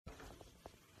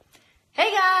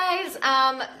Hey guys,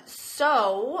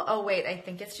 oh wait, I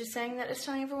think it's just saying that it's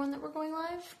telling everyone that we're going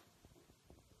live.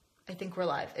 I think we're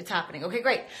live. It's happening. Okay,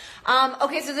 great.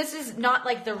 Okay, so this is not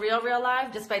like the real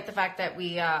live, despite the fact that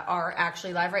we are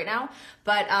actually live right now.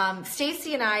 But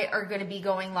Stacy and I are going to be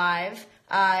going live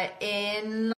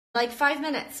in like 5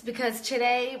 minutes because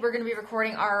today we're going to be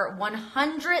recording our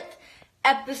 100th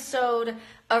episode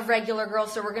of Regular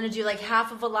Girls. So we're going to do like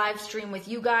half of a live stream with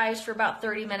you guys for about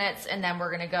 30 minutes, and then we're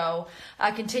going to go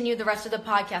continue the rest of the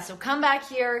podcast. So come back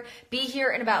here, be here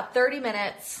in about 30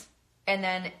 minutes, and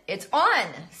then it's on.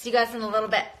 See you guys in a little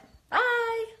bit.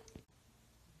 Bye.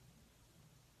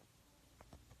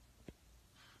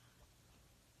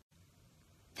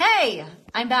 Hey,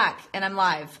 I'm back and I'm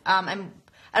live. I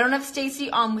don't have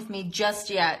Stacy on with me just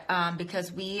yet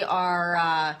because we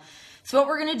are... So what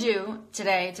we're going to do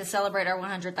today to celebrate our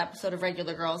 100th episode of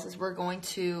Regular Girls is we're going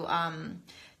to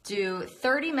do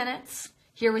 30 minutes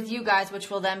here with you guys, which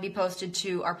will then be posted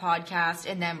to our podcast,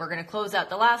 and then we're going to close out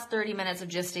the last 30 minutes of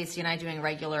just Stacy and I doing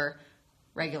Regular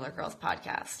Girls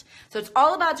podcast. So it's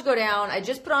all about to go down. I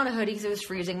just put on a hoodie because it was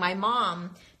freezing. My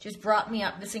mom just brought me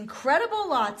up this incredible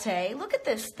latte. Look at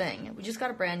this thing. We just got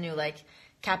a brand new like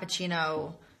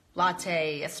cappuccino,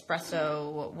 latte,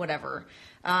 espresso, whatever.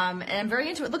 And I'm very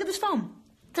into it. Look at this foam.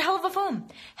 It's a hell of a foam.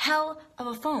 Hell of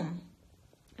a foam.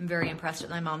 I'm very impressed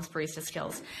with my mom's barista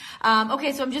skills.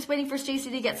 Okay, so I'm just waiting for Stacy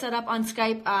to get set up on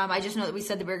Skype. I just know that we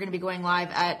said that we were going to be going live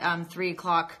at 3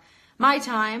 o'clock my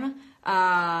time,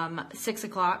 6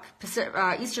 o'clock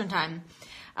Eastern time.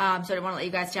 So I didn't want to let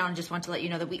you guys down. I just want to let you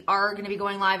know that we are going to be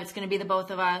going live. It's going to be the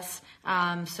both of us.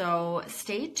 So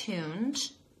stay tuned,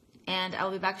 and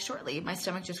I'll be back shortly. My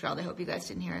stomach just growled. I hope you guys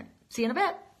didn't hear it. See you in a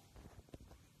bit.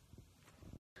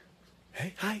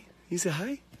 Hey, hi. You say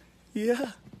hi?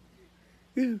 Yeah.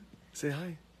 Ew. Say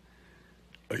hi.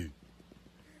 Hey.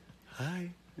 Hi.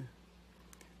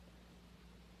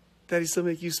 Daddy still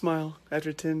make you smile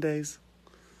after 10 days?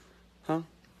 Huh?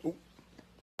 Ooh.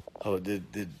 Oh,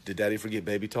 did Daddy forget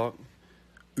baby talk?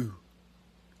 Ooh.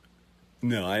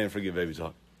 No, I didn't forget baby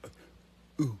talk.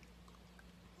 Ooh.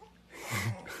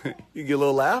 You get a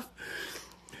little laugh?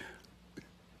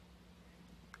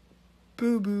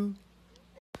 Boo-boo.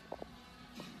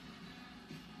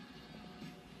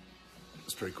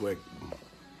 Pretty quick.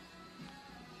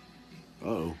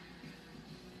 Uh-oh.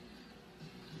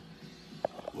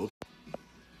 Whoops.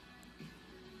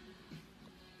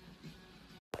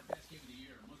 Best game of the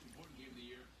year, most important game of the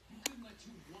year. You couldn't let 2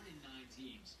 1-9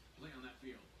 teams play on that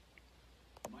field.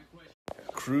 My question.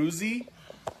 Cruzy.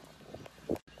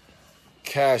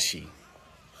 Cashy.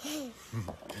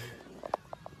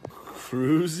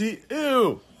 Cruzy.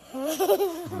 Ew.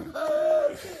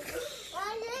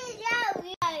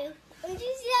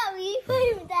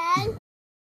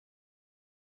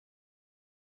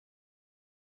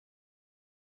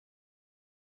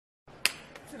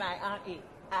 Tonight on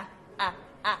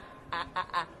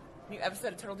new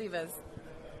episode of Total Divas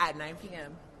at 9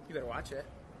 p.m. You better watch it.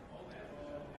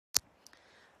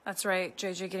 That's right,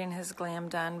 JJ getting his glam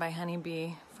done by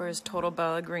Honeybee for his Total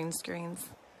Bella green screens.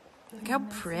 Look how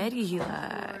pretty he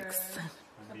looks.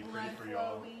 Be pretty for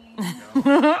y'all.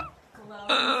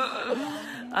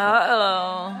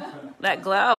 Uh-oh. That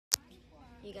glow.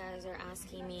 You guys are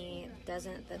asking me,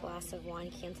 doesn't the glass of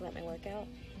wine cancel out my workout?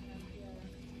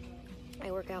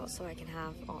 I work out so I can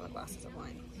have all the glasses of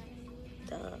wine.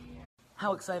 Duh.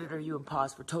 How excited are you and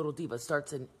Pause for Total Diva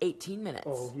starts in 18 minutes?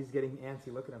 Oh, he's getting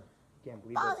antsy. Look at him. Can't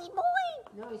believe Bobby it. boy!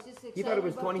 No, he's just excited. He thought it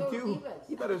was about 22.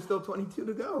 He thought it was still 22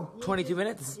 to go. 22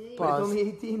 minutes? But it's Pause. only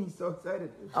 18. He's so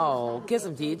excited. Oh, kiss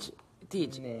him, Teach.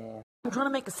 Teach. Nah. I'm trying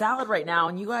to make a salad right now,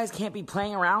 and you guys can't be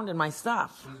playing around in my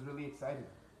stuff. He's really excited.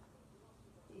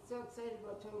 He's so excited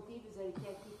about Total Divas that he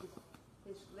can't keep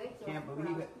his legs off. Can't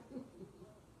believe it.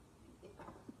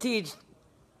 Teach,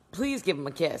 please give him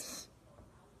a kiss.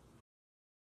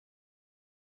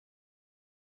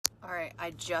 All right,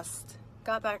 I just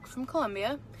got back from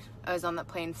Colombia. I was on that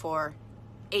plane for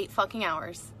 8 fucking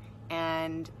hours,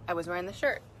 and I was wearing the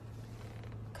shirt.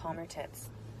 Calmer tits.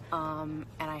 And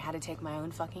I had to take my own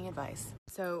fucking advice.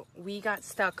 So we got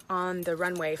stuck on the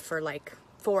runway for like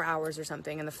 4 hours or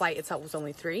something, and the flight itself was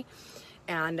only 3.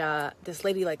 And this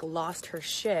lady like lost her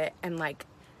shit and like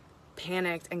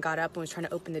panicked and got up and was trying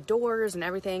to open the doors and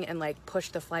everything and like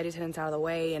pushed the flight attendants out of the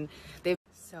way, and they.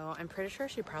 So I'm pretty sure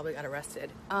she probably got arrested.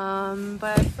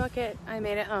 But fuck it, I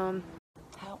made it home.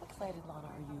 How excited, Lana,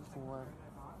 are you for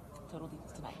Total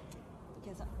Divas tonight?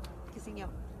 Kissing you.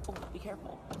 Oh, be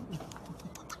careful.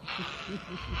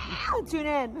 Tune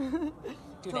in.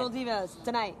 Total Divas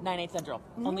tonight. 9/8 Central.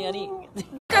 Only on E!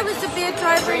 I was a beer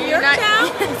driver in your town.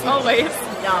 Always.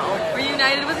 No.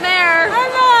 Reunited with Mayor.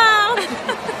 Hello.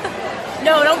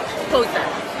 No, don't post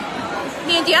that.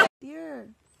 Mandy, Dear,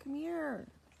 come here.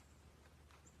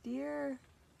 Dear.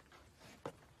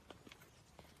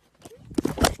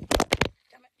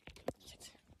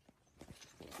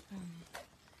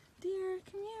 Dear,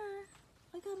 come here.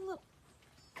 I got a little.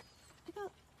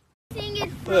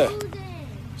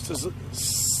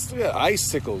 Look at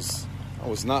icicles. I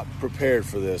was not prepared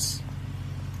for this.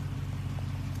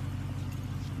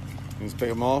 Let's pick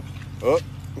them all. Oh. All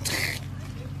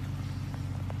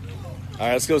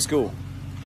right, let's go to school.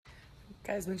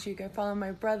 Guys, make sure you go follow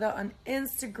my brother on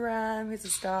Instagram. He's the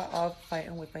star of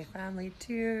Fighting With My Family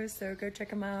too. So go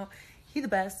check him out. He's the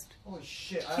best. Holy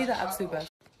shit. He's the absolute best.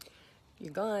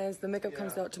 You guys, the makeup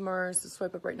comes out tomorrow, so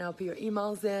swipe up right now, put your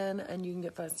emails in, and you can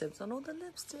get first dibs on all the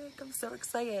lipstick. I'm so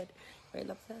excited. Right,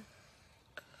 lipstick?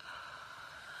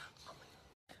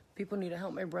 People need to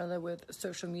help my brother with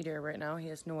social media right now. He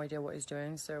has no idea what he's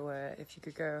doing, so if you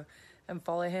could go and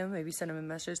follow him, maybe send him a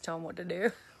message, tell him what to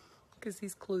do, because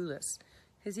he's clueless.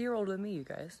 He's a year older than me, you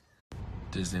guys.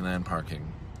 Disneyland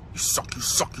parking. You suck, you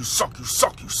suck, you suck, you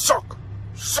suck, you suck,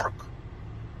 you suck.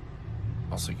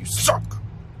 Also, you suck.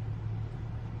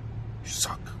 You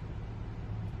suck.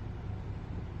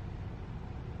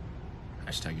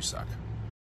 Hashtag you suck.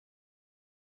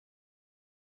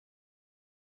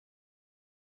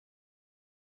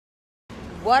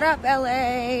 What up,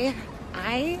 LA?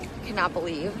 I cannot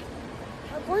believe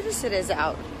how gorgeous it is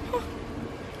out.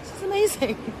 This is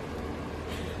amazing.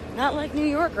 Not like New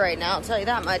York right now, I'll tell you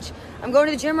that much. I'm going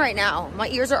to the gym right now. My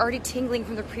ears are already tingling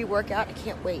from the pre-workout. I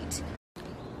can't wait.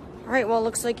 All right, well,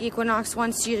 looks like Equinox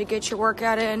wants you to get your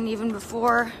workout in even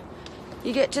before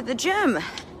you get to the gym.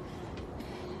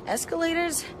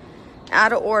 Escalators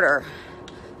out of order.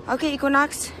 Okay,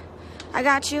 Equinox, I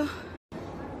got you.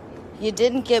 You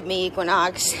didn't get me,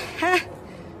 Equinox.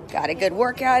 Got a good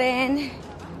workout in.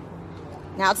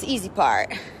 Now it's the easy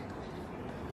part.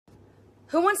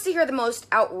 Who wants to hear the most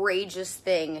outrageous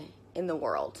thing in the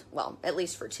world? Well, at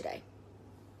least for today.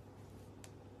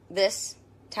 This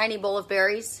tiny bowl of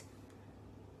berries,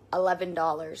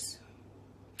 $11.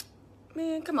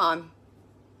 Man, come on.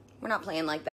 We're not playing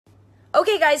like that.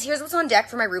 Okay, guys, here's what's on deck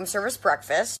for my room service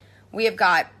breakfast. We have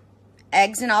got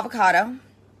eggs and avocado,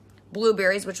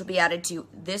 blueberries, which will be added to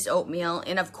this oatmeal,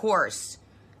 and of course,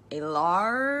 a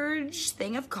large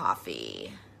thing of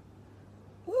coffee.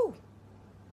 Woo!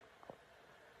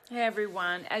 Hey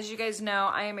everyone, as you guys know,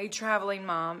 I am a traveling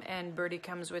mom and Birdie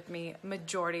comes with me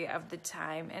majority of the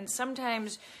time. And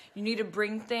sometimes you need to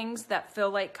bring things that feel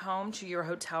like home to your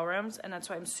hotel rooms, and that's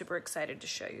why I'm super excited to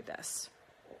show you this.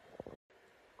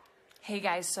 Hey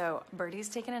guys, so Birdie's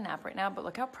taking a nap right now, but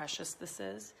look how precious this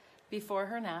is. Before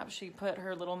her nap, she put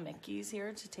her little Mickeys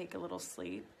here to take a little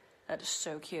sleep. That is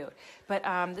so cute. But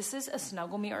this is a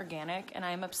Snuggle Me Organic, and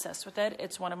I am obsessed with it.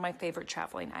 It's one of my favorite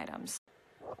traveling items.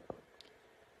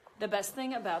 The best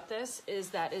thing about this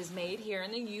is that it is made here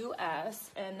in the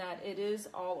U.S. and that it is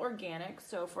all organic.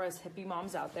 So for us hippie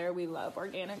moms out there, we love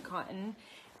organic cotton.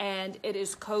 And it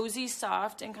is cozy,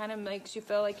 soft, and kind of makes you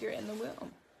feel like you're in the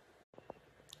womb.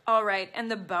 All right, and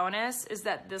the bonus is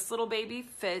that this little baby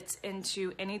fits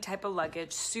into any type of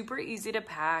luggage, super easy to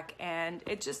pack, and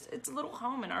it's a little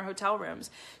home in our hotel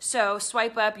rooms. So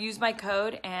swipe up, use my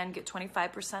code, and get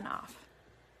 25% off.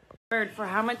 Bird, for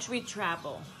how much we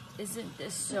travel, isn't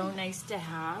this so nice to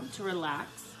have, to relax,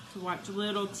 to watch a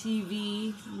little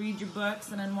TV, read your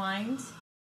books, and unwind?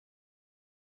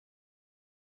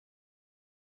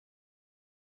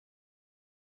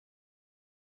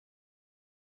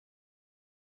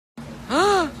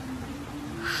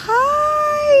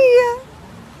 Hi!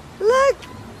 Look,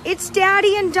 it's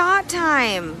Daddy and Dot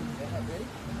time.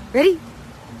 Ready?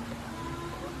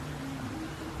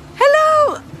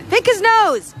 Hello! Pick his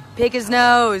nose! Pick his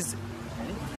nose!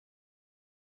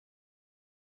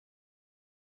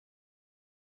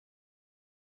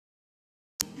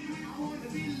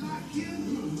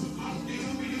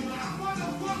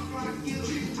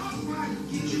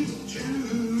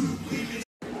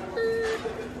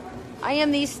 I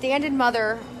am the stand-in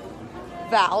mother,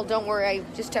 Val, don't worry,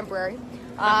 just temporary,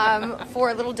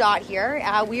 for little Dot here.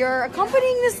 We are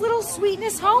accompanying this little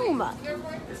sweetness home.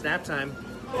 It's nap time.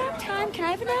 Nap time, can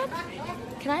I have a nap?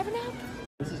 Can I have a nap?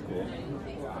 This is cool.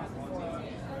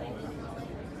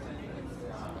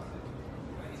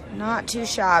 Not too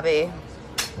shabby.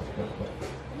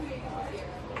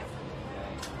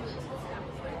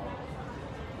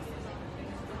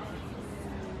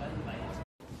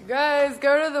 You guys,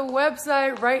 go to the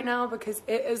website right now because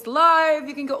it is live.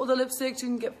 You can get all the lipsticks. You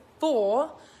can get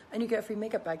 4 And you get a free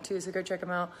makeup bag too, so go check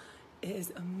them out. It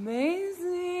is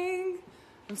amazing.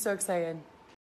 I'm so excited.